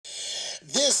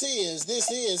This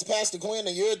is Pastor Quinn,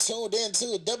 and you're tuned in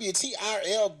to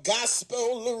WTRL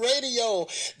Gospel Radio.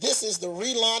 This is the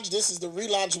relaunch. This is the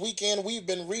relaunch weekend. We've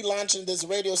been relaunching this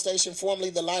radio station,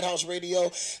 formerly the Lighthouse Radio,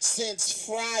 since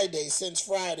Friday.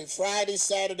 Friday,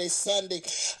 Saturday, Sunday.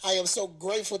 I am so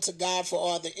grateful to God for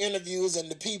all the interviews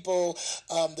and the people,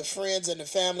 the friends and the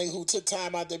family who took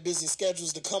time out their busy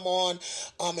schedules to come on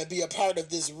and be a part of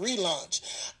this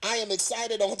relaunch. I am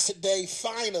excited on today,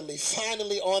 finally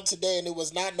on today, and it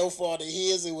was not no fault of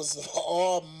his, it was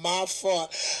all my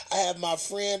fault. I have my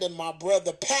friend and my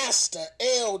brother, Pastor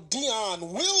L.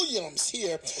 Dion Williams,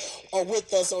 here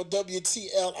with us on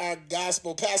WTLR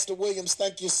Gospel. Pastor Williams,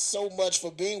 thank you so much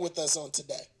for being with us on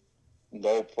today.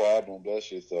 No problem. Bless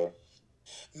you, sir.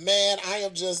 Man, I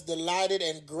am just delighted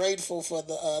and grateful for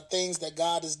the things that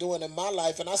God is doing in my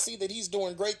life, and I see that he's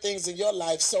doing great things in your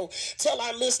life. So tell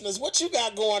our listeners what you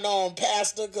got going on,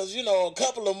 Pastor, because, you know, a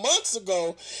couple of months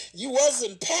ago, you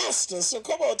wasn't pastor. So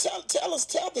come on,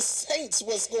 tell the saints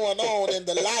what's going on in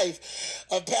the life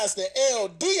of Pastor L.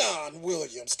 Dion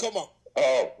Williams. Come on.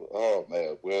 Oh,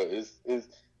 man. Well,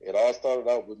 it all started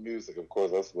out with music, of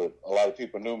course. That's what a lot of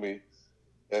people knew me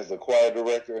as a choir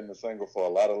director and the singer for a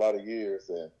lot of years.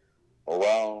 And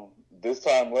around this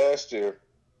time last year,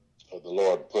 the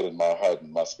Lord put in my heart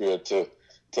and my spirit to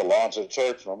launch a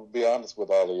church. And I'm going to be honest with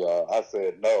all of y'all. I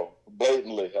said no,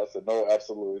 blatantly. I said, no,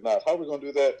 absolutely not. How are we going to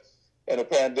do that in a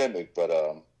pandemic? But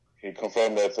he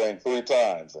confirmed that thing 3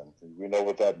 times, and we know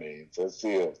what that means. It's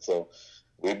sealed. So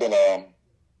we've been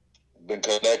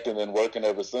connecting and working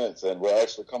ever since. And we're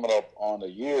actually coming up on a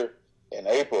year in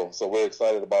April, so we're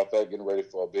excited about that, getting ready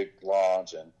for a big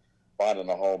launch and finding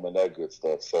a home and that good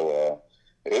stuff. So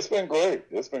it's been great.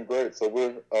 So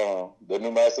we're the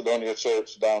New Macedonia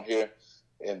Church down here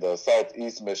in the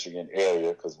southeast Michigan area,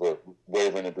 because we're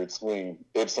wavering in between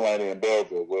Ypsilanti and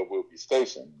Belleville, where we'll be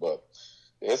stationed. But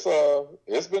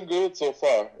it's been good so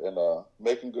far, and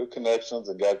making good connections,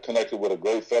 and got connected with a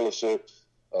great fellowship,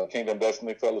 Kingdom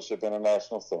Destiny Fellowship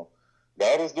International. So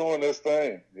God is doing this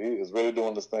thing. He is really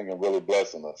doing this thing and really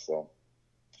blessing us. So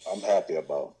I'm happy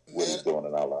about what he's doing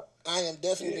in our life. I am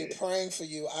definitely praying for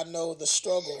you. I know the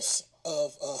struggles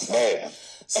of man.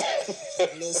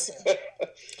 Listen.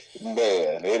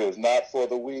 Man, it is not for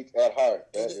the weak at heart.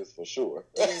 That is for sure.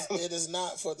 It is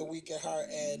not for the weak at heart.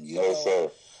 And you no, know, sir.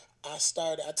 I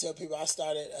tell people I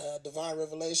started Divine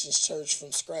Revelations Church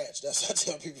from scratch. That's what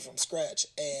I tell people, from scratch.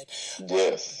 And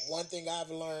yes, one thing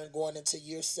I've learned going into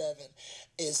year 7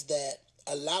 is that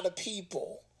a lot of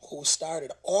people who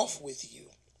started off with you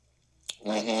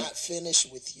will not finish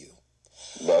with you.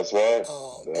 That's right.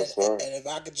 That's right. And if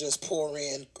I could just pour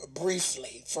in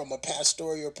briefly from a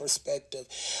pastoral perspective,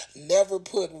 never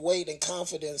put weight and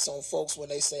confidence on folks when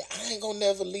they say, I ain't gonna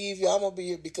never leave you, I'm gonna be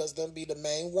here, because them be the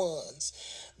main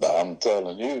ones. I'm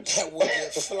telling you. That will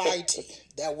get flighty.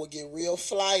 That will get real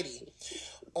flighty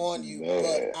on you. Man.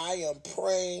 But I am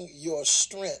praying your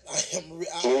strength.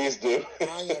 Please do.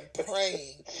 I am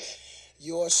praying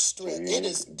your strength. It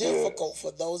is difficult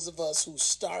for those of us who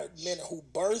who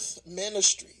birth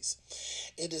ministries.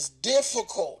 It is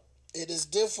difficult. It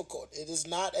is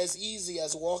not as easy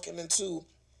as walking into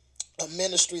a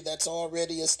ministry that's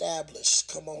already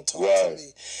established. Come on, talk to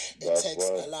me. It takes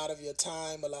a lot of your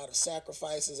time, a lot of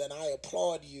sacrifices, and I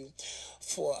applaud you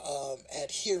for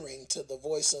adhering to the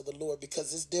voice of the Lord,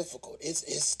 because it's difficult. It's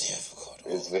difficult.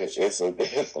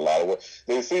 It's a lot of work.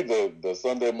 They see the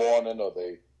Sunday morning or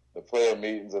the prayer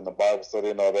meetings and the Bible study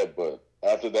and all that, but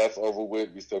after that's over with,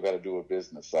 we still got to do a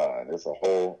business side. It's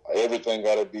everything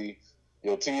got to be,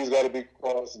 your T's got to be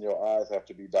crossed and your I's have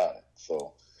to be dotted.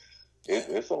 So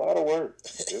it's a lot of work.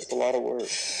 It's a lot of work. It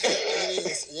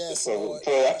is, yes. So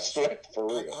pray our strength for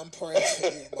real. I'm praying for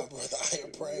you, my brother. I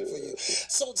am praying for you.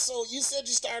 So you said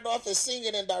you started off as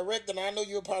singing and directing. I know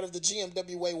you're part of the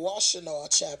GMWA Washtenaw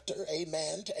chapter.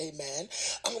 Amen.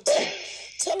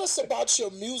 Tell us about your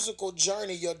musical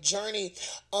journey, your journey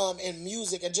in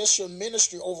music, and just your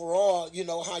ministry overall. You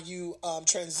know, how you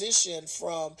transitioned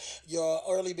from your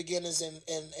early beginnings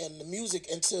in the music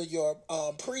into your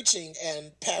preaching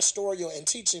and pastoral and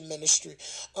teaching ministry.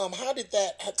 How did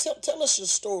that, tell us your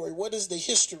story. What is the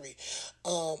history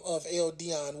of L.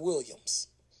 Dion Williams?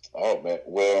 Oh, man.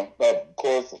 Well, of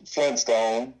course,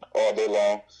 Flintstone all day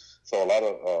long. So a lot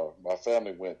of my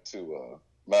family went to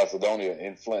Macedonia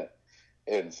in Flint.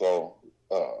 And so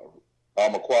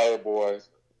I'm a choir boy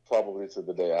probably to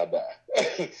the day I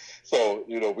die. So,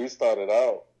 you know, we started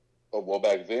out, well,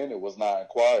 back then it was 9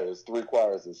 choirs, 3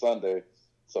 choirs a Sunday.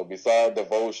 So beside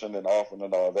devotion and offering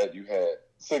and all that, you had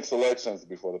 6 selections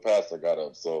before the pastor got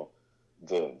up. So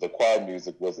the choir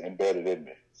music was embedded in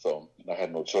me. So I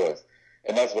had no choice.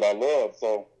 and that's what I love.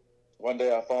 So one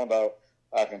day I found out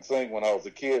I can sing when I was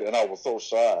a kid, and I was so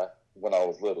shy when I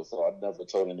was little, so I never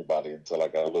told anybody until I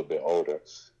got a little bit older.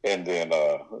 And then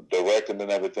directing and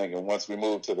everything. And once we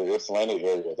moved to the Ypsilanti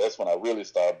area, that's when I really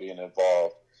started being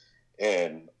involved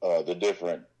in the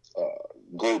different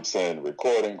groups and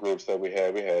recording groups that we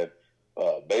had. We had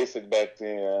Basic back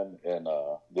then, and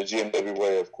the GMW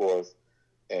Way, of course,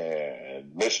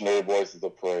 and Missionary Voices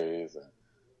of Praise, and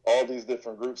all these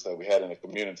different groups that we had in the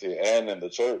community and in the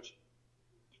church,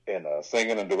 and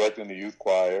singing and directing the youth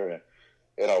choir.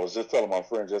 And I was just telling my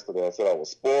friends yesterday, I said I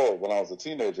was spoiled when I was a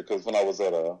teenager, because when I was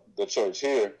at the church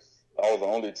here, I was the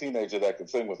only teenager that could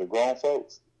sing with the grown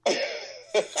folks.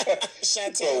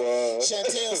 Chantel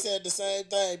said the same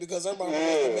thing, because her mama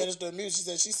was the minister of music. She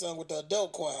said she sung with the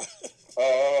adult choir.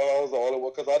 I was the only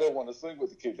one, because I didn't want to sing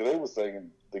with the kids. They were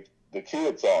singing the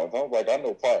kid songs. I was like, I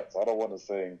know parts. I don't want to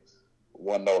sing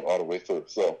one note all the way through.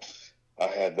 So I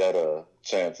had that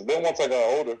chance. And then once I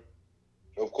got older,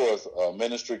 of course,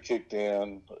 ministry kicked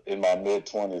in my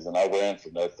mid-20s, and I ran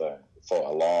from that thing for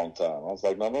a long time. I was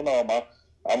like, no,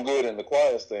 I'm good in the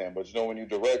choir stand, but when you're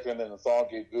directing and the song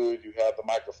get good, you have the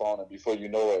microphone, and before you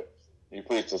know it, you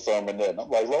preach the sermon there. And I'm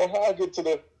like, Lord, how I get to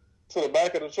the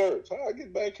back of the church? How I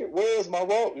get back here? Where's my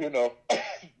rope?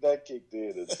 That kicked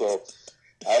in, and so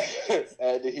I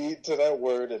had to heed to that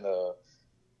word, and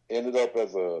ended up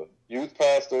as a youth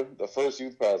pastor, the first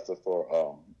youth pastor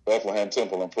for Bethlehem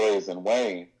Temple and Praise in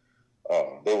Wayne.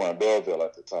 They were in Belleville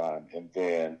at the time, and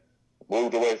then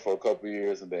moved away for a couple of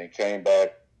years, and then came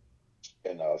back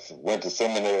and went to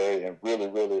seminary and really,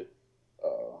 really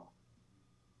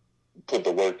put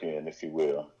the work in, if you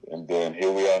will. And then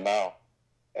here we are now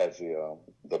as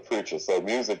the preacher. So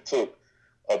music took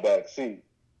a back seat.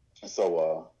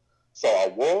 So I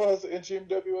was in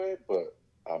GMWA, but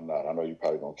I'm not. I know you're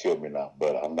probably going to kill me now,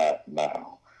 but I'm not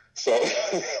now. So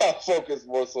I focus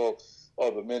more so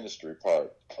on the ministry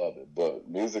part of it. But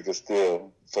music is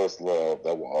still first love.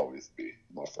 That will always be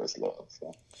my first love.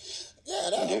 So.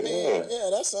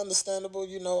 That's understandable.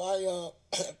 I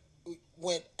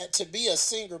went to be a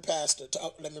singer pastor.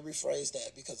 Let me rephrase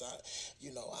that, because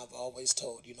I've always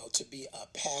told, to be a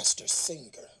pastor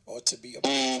singer or to be a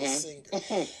pastor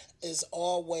singer is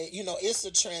always, it's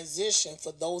a transition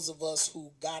for those of us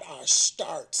who got our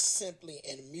start simply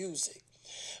in music.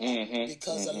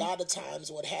 Because a lot of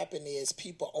times what happened is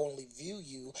people only view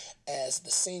you as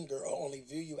the singer or only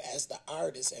view you as the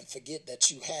artist, and forget that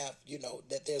you have,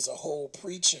 that there's a whole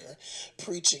preaching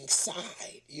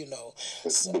side,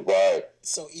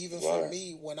 So even for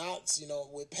me, when I,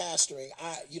 with pastoring,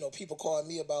 people call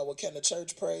me about, well, can the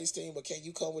church praise team, but can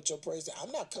you come with your praise team?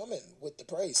 I'm not coming with the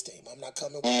praise team. I'm not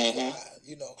coming with the choir,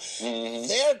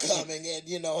 They're coming,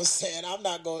 and, I'm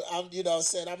not going to do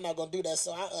that.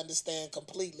 So I understand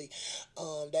completely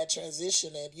that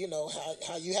transition, and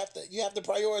how you have to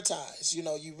prioritize.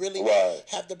 You really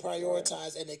have to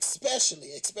prioritize, and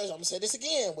especially I'm gonna say this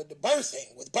again with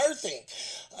birthing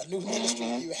a new ministry,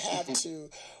 you have to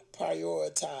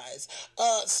prioritize.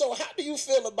 So how do you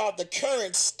feel about the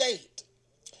current state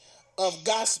of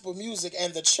gospel music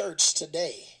and the church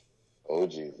today? Oh,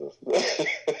 Jesus.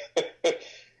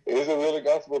 Is it really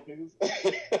gospel music?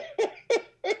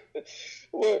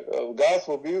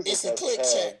 Gospel music. It's a click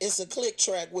track. It's a click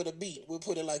track with a beat. We'll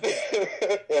put it like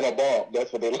that. And a bump.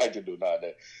 That's what they like to do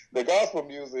nowadays. The gospel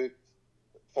music,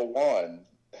 for one,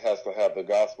 has to have the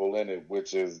gospel in it,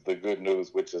 which is the good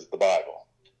news, which is the Bible.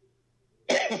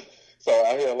 So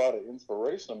I hear a lot of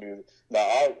inspirational music. Now,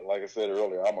 like I said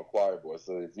earlier, I'm a choir boy.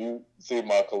 So if you see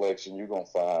my collection, you're going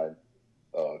to find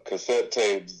cassette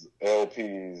tapes,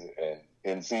 LPs,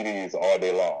 and CDs all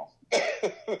day long.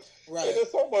 Right. And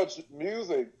there's so much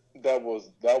music that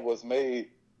was made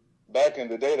back in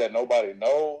the day that nobody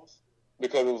knows,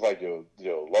 because it was like your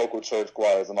local church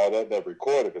choirs and all that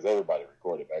recorded, because everybody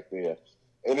recorded back then.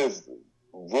 It is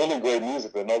really great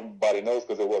music that nobody knows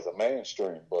because it wasn't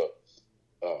mainstream. But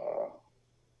a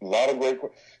lot of great.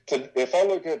 If I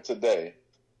look at today,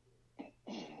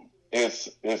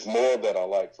 it's more that I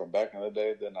like from back in the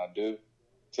day than I do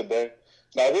today.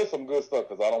 Now, there's some good stuff,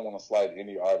 because I don't want to slight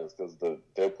any artist, because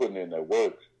they're putting in their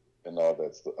work and all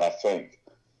that stuff. I think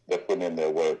they're putting in their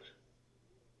work.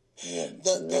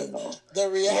 The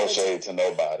reality, no shade to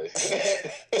nobody.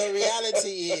 the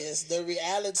reality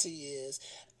is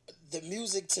the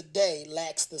music today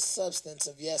lacks the substance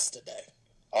of yesterday.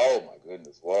 Oh my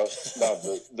goodness! What? Now,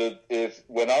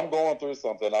 when I'm going through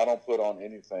something, I don't put on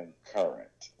anything current.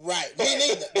 Right, me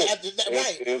neither.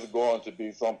 It's going to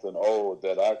be something old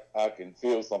that I can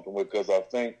feel something with, because I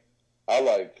think I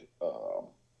like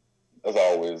as I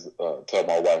always tell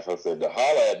my wife, I said,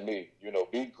 holler at me,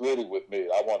 be gritty with me.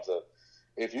 I want to,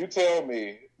 if you tell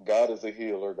me God is a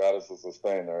healer, God is a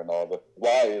sustainer and all that,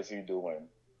 why is he a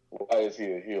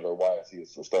healer? Why is he a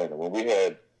sustainer? When we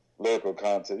had lyrical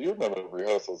content, you remember the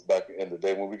rehearsals back in the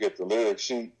day when we get the lyric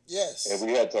sheet? Yes. And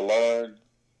we had to learn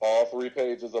all 3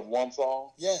 pages of one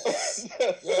song? Yes.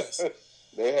 Yes.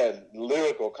 They had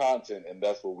lyrical content, and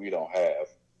that's what we don't have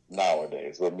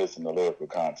nowadays. We're missing the lyrical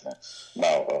content.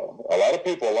 Now, a lot of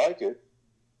people like it,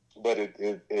 but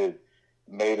it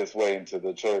made its way into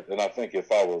the church. And I think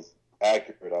if I was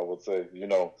accurate, I would say,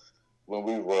 when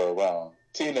we were around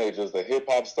teenagers, the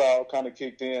hip-hop style kind of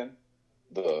kicked in,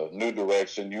 the New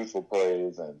Direction, Youthful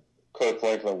Praise, and Kirk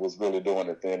Franklin was really doing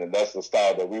it then, and that's the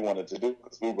style that we wanted to do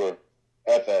because we were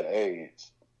at that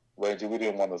age. Reggie, we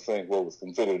didn't want to sing what was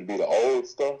considered to be the old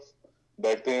stuff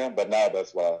back then, but now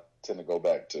that's what I tend to go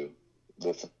back to,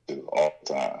 listen to all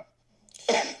the time.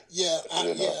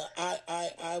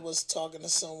 I was talking to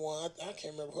someone, I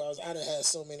can't remember who I was, I done had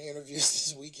so many interviews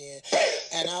this weekend,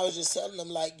 and I was just telling them,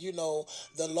 like,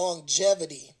 the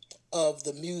longevity of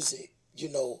the music,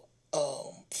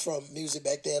 from music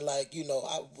back then, like,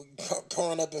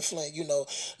 growing up in Flint,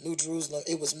 New Jerusalem,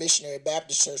 it was Missionary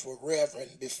Baptist Church with Reb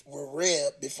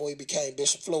before he became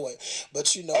Bishop Floyd. But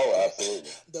absolutely.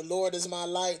 The Lord is my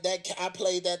light. That I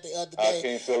played that the other day. I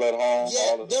Can't Feel at Home.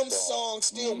 Yeah, them songs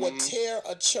still would tear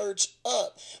a church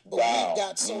up, but we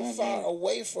got so far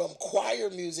away from choir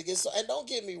music. And don't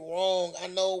get me wrong, I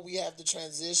know we have to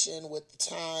transition with the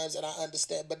times, and I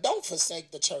understand, but don't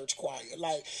forsake the church choir.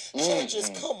 Like, churches,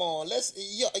 come on,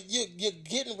 you're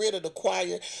getting rid of the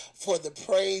choir for the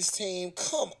praise team.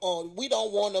 Come on, we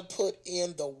don't want to put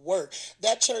in the work.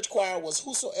 That church choir was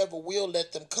whosoever will,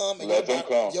 let them come, and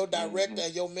your director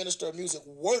and your minister of music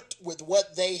worked with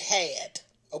what they had.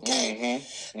 Okay,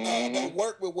 they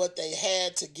worked with what they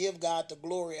had to give God the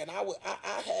glory. And I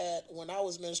had, when I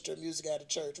was minister of music at a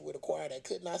church with a choir that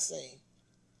could not sing,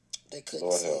 they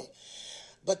couldn't sing.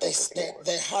 But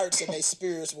their hearts and their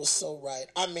spirits was so right.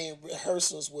 I mean,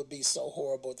 rehearsals would be so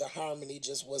horrible. The harmony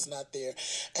just was not there.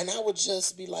 And I would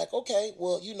just be like, okay,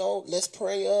 well, let's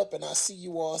pray up and I'll see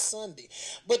you all Sunday.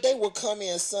 But they would come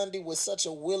in Sunday with such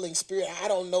a willing spirit. I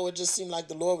don't know. It just seemed like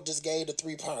the Lord just gave the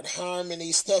 3-part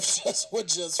harmony. Stuff just would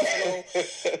just flow.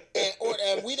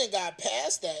 and we didn't got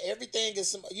past that. Everything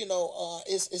is,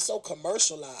 it's so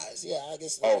commercialized. Yeah, I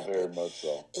guess. Very much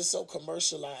so. It's so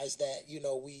commercialized that,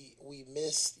 we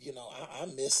miss, I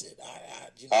miss it.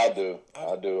 I do.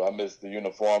 I miss the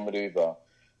uniformity, the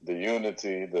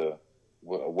unity,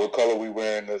 what color we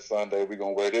wearing this Sunday. We're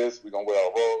going to wear this. We're going to wear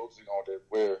our robes. We're going to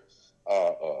wear,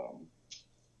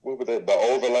 what was that, the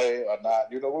overlay or not?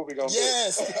 What we going to do?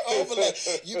 Yes, the overlay.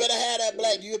 You better have that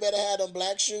black, you better have them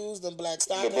black shoes, them black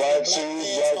stockings, the black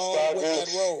shoes, black stockings, with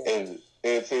that robe.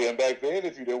 And back then,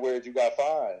 if you didn't wear it, you got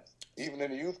fines. Even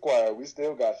in the youth choir, we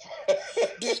still got.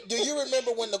 Do you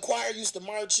remember when the choir used to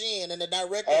march in and the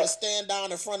director would stand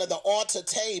down in front of the altar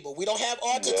table? We don't have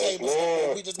altar tables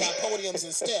anymore. We just got podiums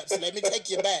and steps. Let me take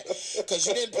you back, because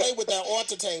you didn't play with that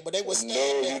altar table. They would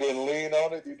stand there. You didn't lean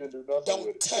on it. You didn't do nothing.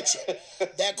 Don't touch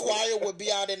it. That choir would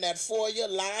be out in that foyer,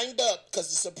 lined up, because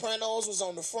the sopranos was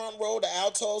on the front row, the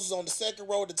altos was on the second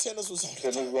row, the tenors was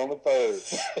on the third.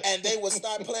 And they would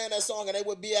start playing that song, and they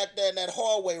would be out there in that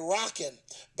hallway rocking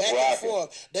back and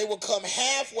forth. They would come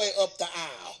halfway up the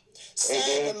aisle,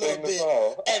 sing a little bit,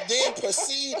 and then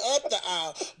proceed up the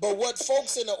aisle. But what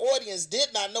folks in the audience did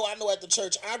not know, I know at the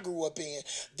church I grew up in,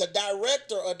 the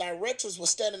director or directors were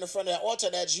standing in front of that altar,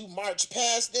 and as you march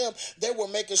past them, they were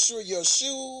making sure your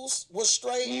shoes were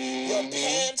straight, your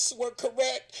pants were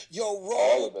correct, your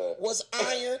robe was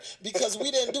ironed, because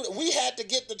we didn't do it. We had to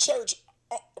get the church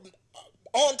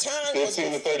on time,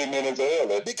 15 to 30 minutes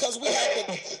early, because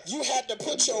you had to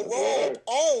put your robe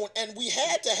on, and we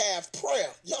had to have prayer.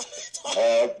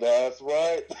 That's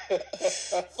right.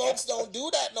 Folks don't do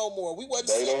that no more.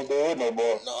 They don't do it no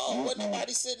more. No, wasn't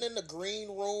nobody sitting in the green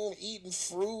room eating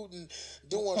fruit and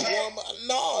doing warm.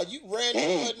 No, you ran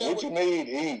in there. What you mean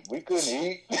eat? We couldn't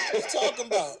eat. What you talking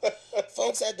about?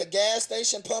 Folks at the gas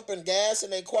station pumping gas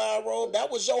in their choir robe.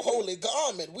 That was your holy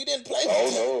garment. We didn't play with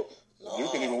that. No. You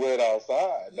couldn't even wear it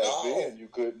outside. Back then, you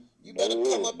couldn't. You better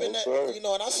come up in that,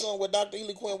 and I sung with Dr.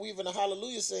 Ely Quinn Weaver and the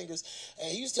Hallelujah Singers,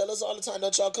 and he used to tell us all the time,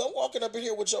 don't y'all come walking up in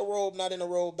here with your robe not in a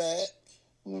robe bag.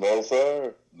 No,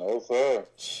 sir.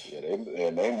 Yeah,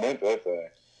 they meant that thing.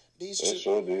 They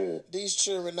sure did. These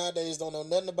children nowadays don't know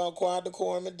nothing about choir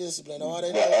decorum and discipline. All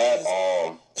they know at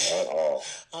all.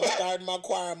 I'm starting my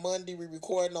choir Monday. We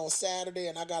recording on Saturday,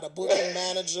 and I got a booking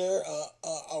manager,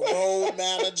 a road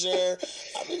manager.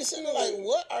 I mean, sitting there like,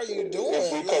 what are you doing?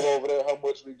 If we come over there, how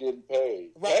much we getting paid?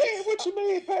 Right. Hey, what you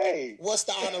mean paid? What's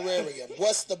the honorarium?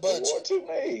 What's the budget? What you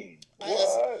mean?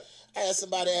 I had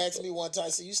somebody ask me one time,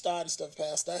 so you starting stuff,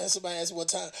 Pastor. I had somebody ask me one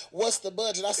time, what's the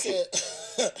budget? I said,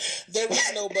 there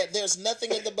is no budget. There's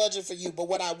nothing in the budget for you. But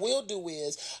what I will do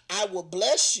is I will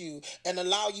bless you and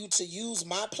allow you to use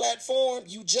my platform.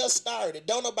 You just started.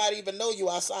 Don't nobody even know you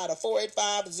outside of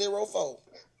 48504.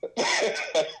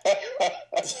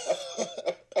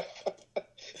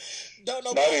 Don't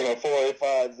know. Not even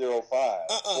 48505.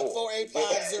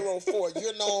 48504.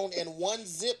 You're known in one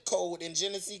zip code in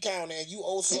Genesee County, and you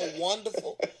oh so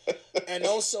wonderful and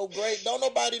oh so great. Don't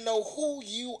nobody know who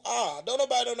you are. Don't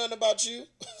nobody know nothing about you.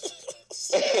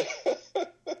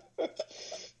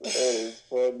 That is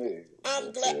funny.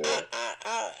 I'm glad.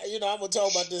 I'm gonna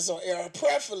talk about this on air.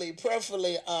 Preferably,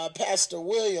 Pastor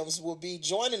Williams will be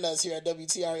joining us here at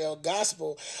WTRL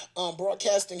Gospel,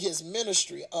 broadcasting his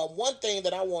ministry. One thing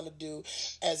that I want to do,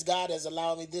 as God has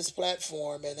allowed me this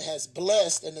platform and has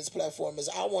blessed in this platform, is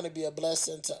I want to be a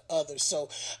blessing to others. So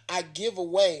I give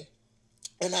away.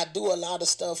 And I do a lot of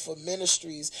stuff for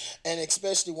ministries, and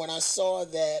especially when I saw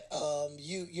that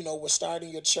you were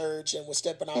starting your church and were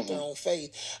stepping out there on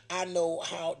faith, I know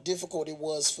how difficult it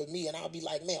was for me. And I'll be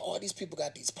like, man, all these people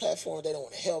got these platforms, they don't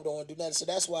want to help, don't want to do nothing. So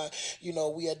that's why,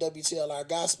 we at WTLR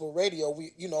Gospel Radio,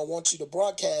 we, want you to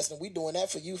broadcast, and we doing that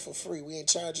for you for free. We ain't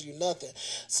charging you nothing.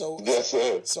 So, yes,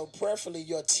 sir. So preferably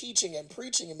your teaching and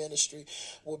preaching ministry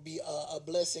will be a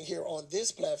blessing here on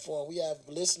this platform. We have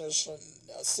listeners from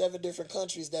 7 different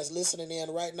countries that's listening in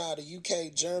right now, the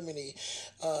UK, Germany,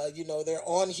 they're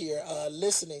on here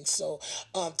listening. So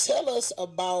tell us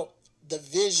about the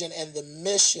vision and the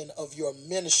mission of your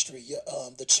ministry,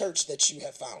 the church that you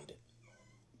have founded.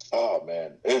 Oh,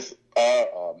 man. It's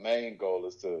our main goal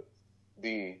is to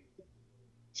be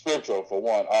scriptural, for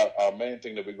one. Our main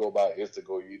thing that we go by is to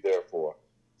go ye therefore.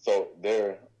 So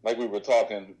there, like we were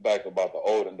talking back about the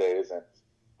olden days, and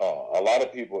a lot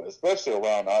of people, especially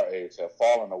around our age, have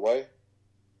fallen away.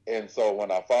 And so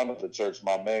when I founded the church,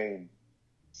 my main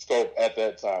scope at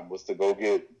that time was to go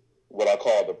get what I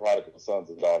call the prodigal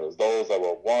sons and daughters, those that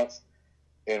were once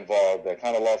involved that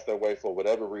kind of lost their way for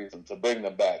whatever reason, to bring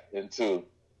them back into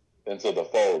the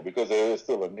fold, because there is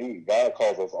still a need. God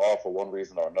calls us all for one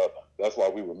reason or another. That's why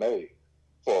we were made,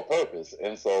 for a purpose.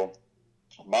 And so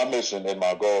my mission and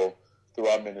my goal through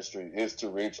our ministry is to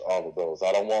reach all of those.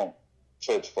 I don't want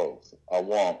church folks. I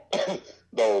want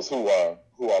those who are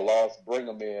lost, bring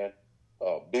them in,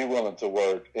 be willing to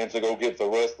work, and to go get the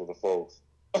rest of the folks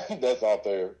that's out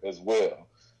there as well.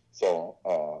 So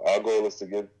our goal is to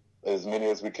get as many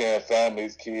as we can,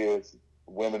 families, kids,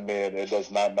 women, men. It does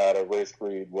not matter, race,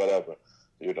 creed, whatever.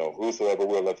 Whosoever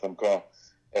will, let them come.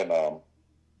 And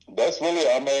that's really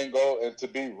our main goal, and to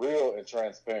be real and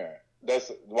transparent.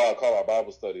 That's why I call our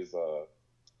Bible studies the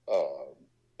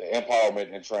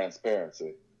empowerment and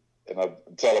transparency. And I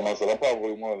tell them, I said, I'm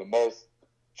probably one of the most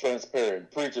transparent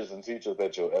preachers and teachers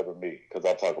that you'll ever meet, because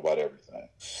I talk about everything.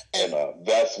 And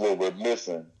that's what we're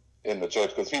missing in the church,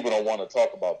 because people don't want to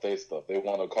talk about their stuff. They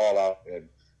want to call out and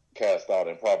cast out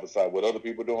and prophesy what other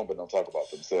people are doing, but don't talk about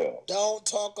themselves. Don't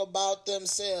talk about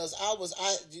themselves.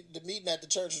 The meeting at the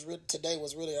church today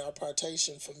was really an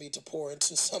impartation for me to pour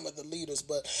into some of the leaders.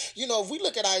 But, if we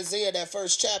look at Isaiah, that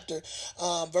first chapter,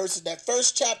 that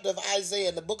first chapter of Isaiah,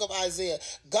 in the book of Isaiah,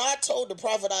 God told the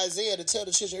prophet Isaiah to tell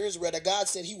the children of Israel that God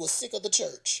said he was sick of the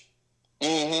church.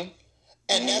 Mm-hmm.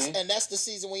 And that's the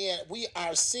season we in. We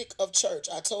are sick of church.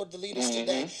 I told the leaders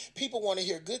today, people want to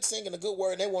hear good singing, a good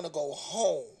word, and they want to go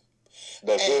home.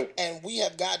 And we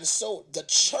have gotten the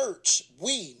church,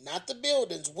 we, not the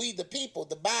buildings, we, the people,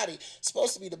 the body,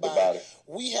 supposed to be the body.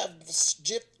 We have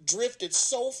drifted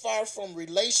so far from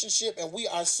relationship, and we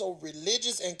are so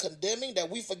religious and condemning that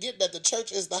we forget that the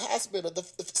church is the hospital. The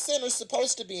sinner's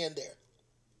supposed to be in there.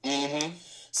 Mm-hmm.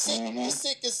 The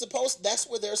sick is that's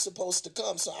where they're supposed to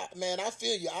come. So, I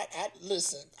feel you.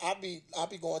 Listen, I'll be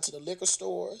going to the liquor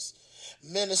stores,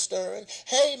 ministering.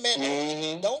 Hey,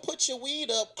 man, don't put your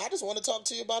weed up. I just want to talk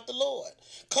to you about the Lord.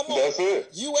 Come on. That's it.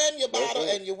 You and your bottle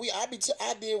and your weed. I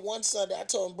did one Sunday. I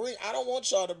told them, I don't want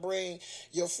y'all to bring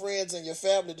your friends and your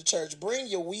family to church. Bring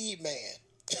your weed man.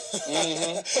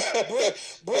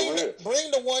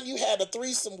 bring the one you had a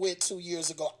threesome with 2 years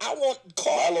ago. I want to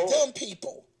call them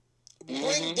people.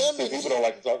 Bring them in. People don't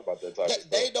like to talk about that type of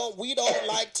stuff. We don't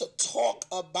like to talk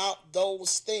about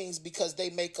those things because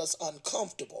they make us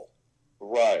uncomfortable.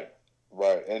 Right.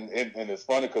 And it's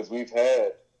funny because we've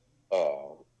had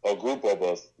a group of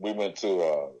us. We went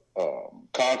to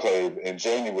conclave in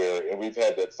January, and we've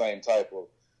had that same type of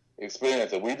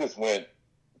experience. And we just went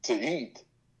to eat,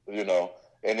 and it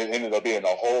ended up being a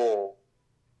whole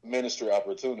ministry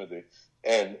opportunity.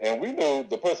 And we knew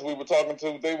the person we were talking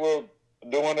to, they were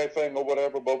doing their thing or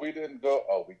whatever, but we didn't go,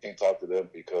 oh, we can't talk to them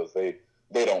because they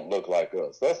don't look like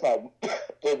us. That's not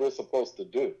what we're supposed to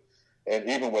do. And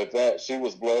even with that, she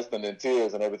was blessed and in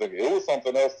tears and everything. It was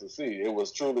something else to see. It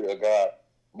was truly a God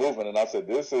movement. And I said,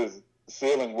 this is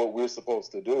sealing what we're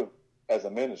supposed to do as a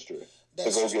ministry.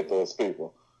 That's to go get those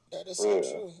people. That is so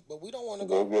true. But we don't want to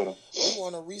go get them. We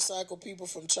want to recycle people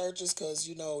from churches because,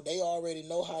 they already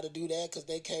know how to do that because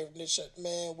they came from this church.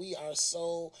 Man, we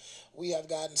have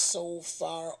gotten so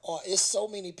far off. It's so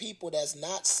many people that's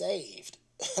not saved.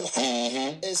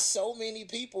 There's so many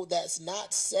people that's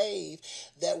not saved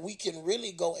that we can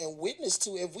really go and witness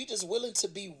to if we just willing to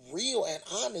be real and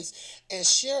honest and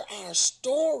share our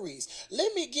stories.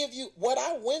 Let me give you what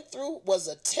I went through was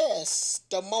a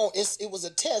testimony. It was a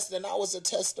test and I was a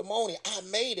testimony. I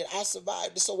made it. I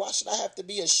survived it. So why should I have to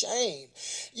be ashamed?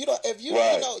 If you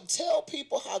tell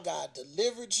people how God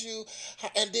delivered you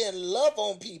and then love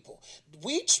on people.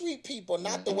 We treat people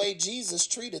not the way Jesus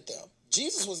treated them.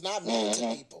 Jesus was not mean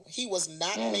to people. He was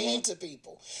not mean to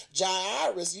people.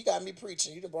 Jairus, you got me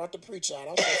preaching. You done brought the preacher out.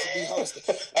 I'm supposed to be hosting.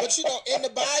 But in the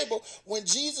Bible, when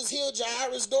Jesus healed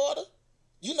Jairus' daughter,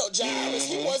 Jairus,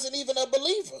 he wasn't even a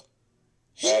believer.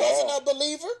 He wasn't a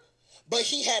believer. But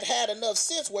he had enough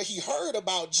sense where he heard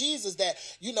about Jesus that,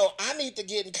 I need to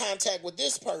get in contact with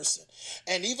this person.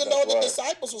 And even though the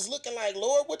disciples was looking like,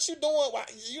 Lord, what you doing? Why,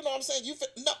 you know what I'm saying?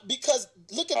 No, because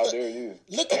look at the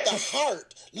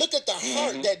heart. Look at the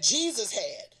heart that Jesus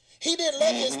had. He didn't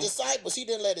let his disciples, he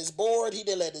didn't let his board, he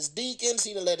didn't let his deacons,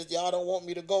 he didn't let his, y'all don't want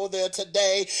me to go there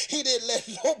today. He didn't let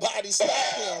nobody stop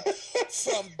him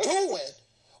from doing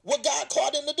what God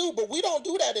called him to do, but we don't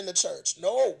do that in the church.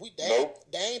 No,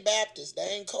 they ain't Baptist, they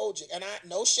ain't Kojic, and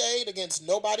no shade against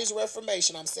nobody's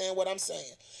Reformation. I'm saying what I'm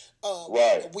saying.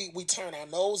 We turn our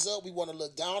nose up. We want to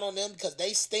look down on them because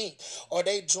they stink or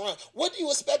they drunk. What do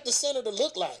you expect a sinner to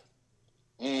look like?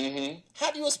 How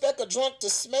do you expect a drunk to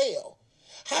smell?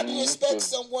 How do you expect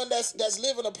someone that's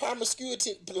living a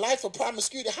life of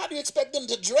promiscuity? How do you expect them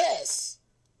to dress?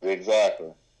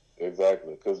 Exactly,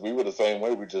 because we were the same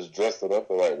way. We just dressed it up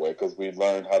the right way because we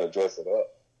learned how to dress it up.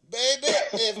 Baby,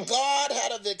 if God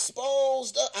had have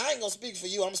exposed, I ain't going to speak for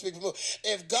you, I'm going to speak for me.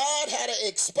 If God had have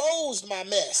exposed my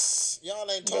mess, y'all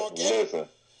ain't talking. Listen.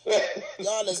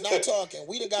 Y'all is not talking.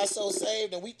 We done got so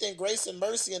saved and we think grace and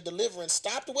mercy and deliverance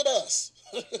stopped with us.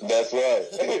 That's right.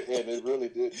 And it really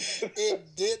did.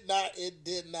 It did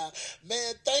not.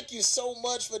 Man, thank you so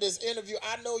much for this interview.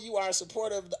 I know you are a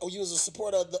supporter of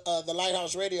the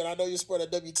Lighthouse Radio, and I know you support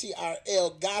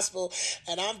WTRL Gospel,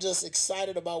 and I'm just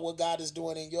excited about what God is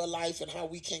doing in your life and how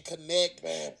we can connect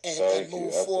and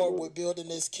move forward with building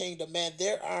this kingdom. Man,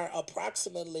 there are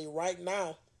approximately right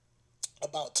now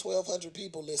about 1,200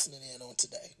 people listening in on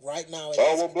today. Right now.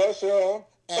 Bless y'all.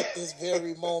 At this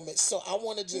very moment. So I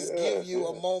want to just give you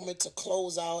a moment to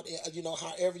close out,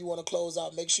 however you want to close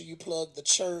out. Make sure you plug the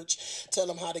church. Tell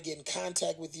them how to get in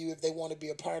contact with you if they want to be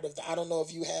a part of I don't know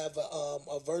if you have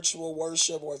a virtual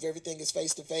worship or if everything is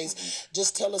face-to-face.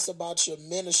 Just tell us about your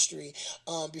ministry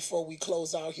before we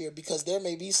close out here, because there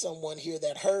may be someone here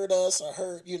that heard us or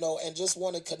heard, and just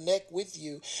want to connect with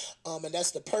you. And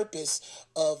that's the purpose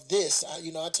of this.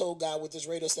 I told God with this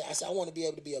radio station, I said, I want to be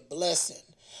able to be a blessing.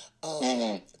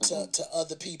 To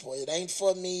other people. It ain't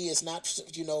for me. It's not, for,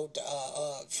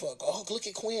 look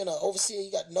at Quinn, overseer.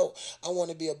 I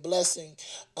want to be a blessing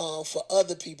for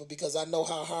other people because I know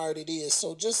how hard it is.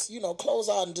 So just, close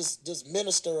out and just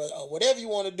minister or whatever you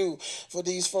want to do for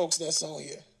these folks that's on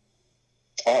here.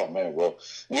 Oh, man. Well,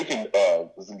 you can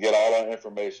get all our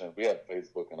information. We have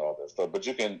Facebook and all that stuff, but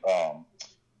you can go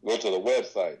to the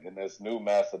website, and that's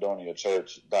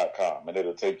newmacedoniachurch.com, and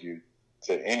it'll take you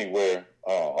to anywhere,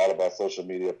 all of our social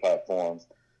media platforms,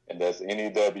 and that's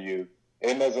NEW,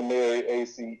 M as in Mary,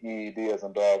 ACE, D as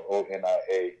in dog,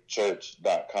 ONIA,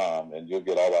 church.com, and you'll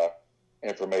get all our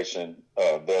information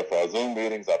there for our Zoom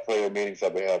meetings, our prayer meetings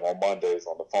that we have on Mondays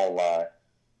on the phone line,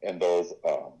 and those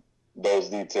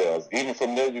details. Even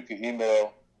from there, you can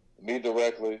email me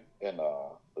directly, and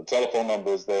the telephone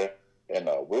number is there, and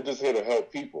we're just here to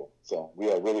help people. So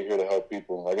we are really here to help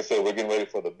people. Like I said, we're getting ready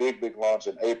for the big launch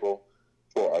in April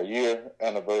for our year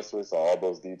anniversary, so all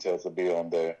those details will be on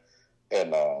there.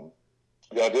 And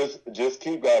just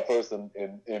keep God first and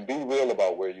be real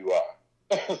about where you are.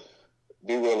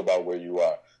 Be real about where you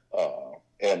are.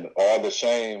 And all the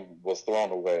shame was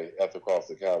thrown away at the cross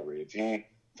of Calvary. If he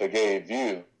forgave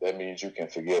you, that means you can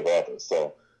forgive others.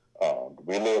 So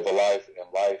We live a life, and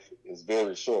life is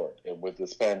very short. And with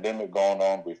this pandemic going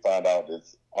on, we find out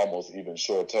it's almost even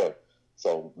shorter.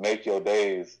 So make your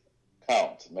days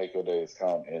count. Make your days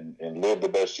count, and live the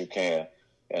best you can,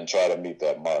 and try to meet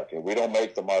that mark. And we don't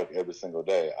make the mark every single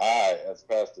day. I, as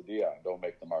Pastor Dion, don't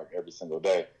make the mark every single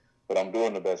day, but I'm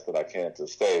doing the best that I can to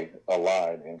stay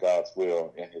aligned in God's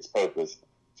will and His purpose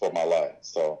for my life.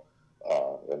 So,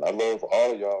 and I love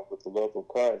all of y'all with the love of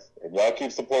Christ. And y'all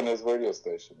keep supporting this radio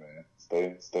station, man.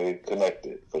 Stay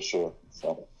connected for sure.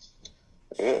 So,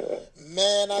 yeah.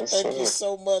 Man, I thank you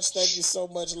so much. Thank you so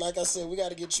much. Like I said, we got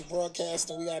to get you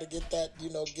broadcasting. We got to get that,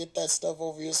 get that stuff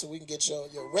over here so we can get your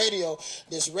radio,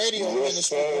 this radio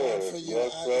ministry going for you.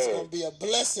 It's going to be a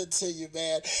blessing to you,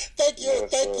 man. Thank you.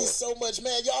 Thank you so much,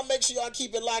 man. Y'all make sure y'all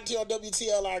keep it locked here on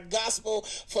WTLR Gospel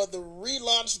for the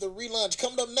relaunch.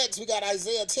 Coming up next, we got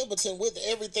Isaiah Templeton with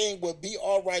Everything Will Be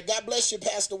All Right. God bless you,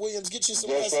 Pastor Williams. Get you some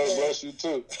rest, man. God bless you,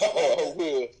 too. I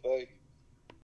will. Thank you.